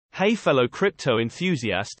Hey fellow crypto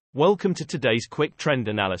enthusiast, welcome to today's quick trend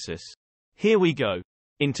analysis. Here we go.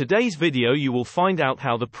 In today's video you will find out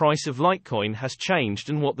how the price of Litecoin has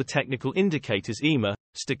changed and what the technical indicators EMA,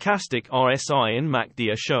 stochastic RSI and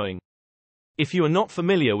MACD are showing. If you are not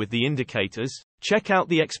familiar with the indicators, check out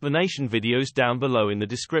the explanation videos down below in the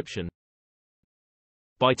description.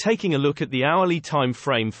 By taking a look at the hourly time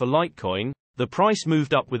frame for Litecoin, the price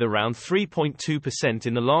moved up with around 3.2%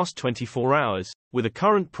 in the last 24 hours, with a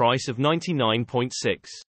current price of 99.6.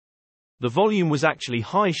 The volume was actually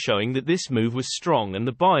high, showing that this move was strong and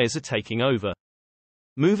the buyers are taking over.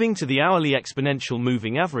 Moving to the hourly exponential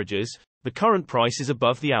moving averages, the current price is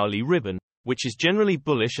above the hourly ribbon, which is generally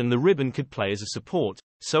bullish, and the ribbon could play as a support,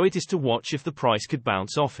 so it is to watch if the price could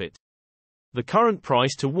bounce off it. The current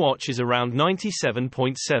price to watch is around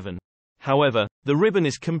 97.7. However, the ribbon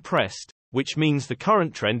is compressed, which means the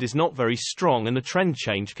current trend is not very strong and a trend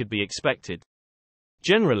change could be expected.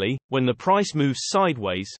 Generally, when the price moves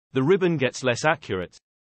sideways, the ribbon gets less accurate.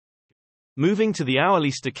 Moving to the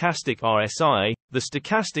hourly stochastic RSI, the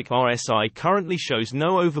stochastic RSI currently shows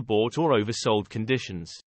no overbought or oversold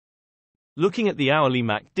conditions. Looking at the hourly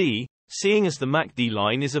MACD, seeing as the MACD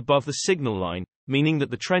line is above the signal line, meaning that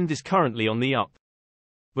the trend is currently on the up.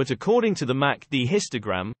 But according to the MACD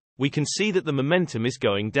histogram, we can see that the momentum is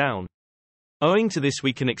going down. Owing to this,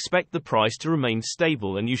 we can expect the price to remain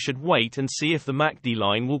stable, and you should wait and see if the MACD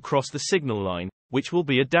line will cross the signal line, which will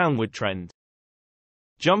be a downward trend.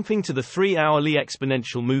 Jumping to the 3-hourly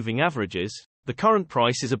exponential moving averages, the current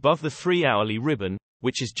price is above the 3-hourly ribbon,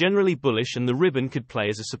 which is generally bullish, and the ribbon could play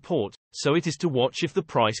as a support, so it is to watch if the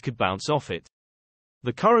price could bounce off it.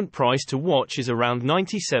 The current price to watch is around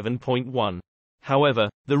 97.1. However,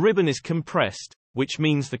 the ribbon is compressed, which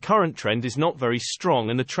means the current trend is not very strong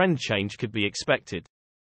and a trend change could be expected.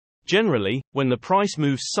 Generally, when the price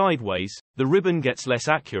moves sideways, the ribbon gets less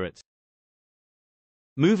accurate.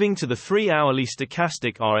 Moving to the 3-hourly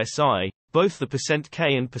stochastic RSI, both the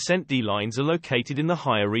 %K and %D lines are located in the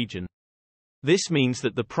higher region. This means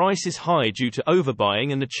that the price is high due to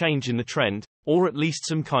overbuying, and a change in the trend, or at least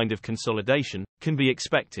some kind of consolidation, can be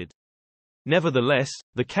expected. Nevertheless,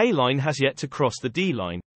 the K line has yet to cross the D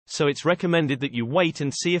line, so it's recommended that you wait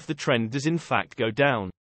and see if the trend does in fact go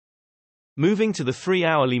down. Moving to the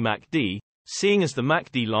 3-hourly MACD, seeing as the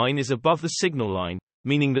MACD line is above the signal line,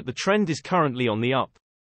 meaning that the trend is currently on the up.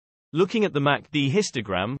 Looking at the MACD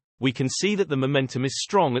histogram, we can see that the momentum is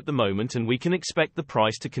strong at the moment, and we can expect the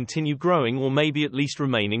price to continue growing, or maybe at least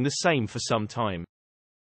remaining the same for some time.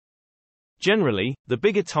 Generally, the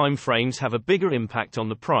bigger time frames have a bigger impact on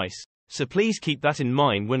the price, so please keep that in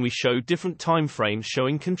mind when we show different time frames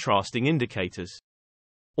showing contrasting indicators.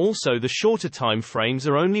 Also, the shorter time frames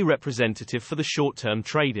are only representative for the short-term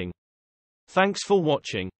trading. Thanks for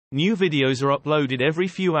watching. New videos are uploaded every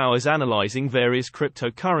few hours analyzing various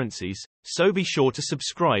cryptocurrencies, so be sure to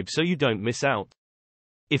subscribe so you don't miss out.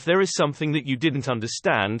 If there is something that you didn't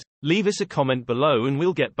understand, leave us a comment below and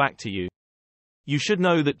we'll get back to you. You should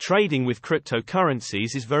know that trading with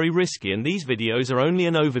cryptocurrencies is very risky, and these videos are only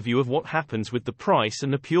an overview of what happens with the price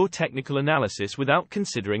and a pure technical analysis without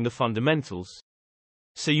considering the fundamentals.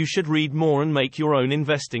 So you should read more and make your own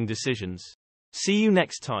investing decisions. See you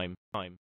next time.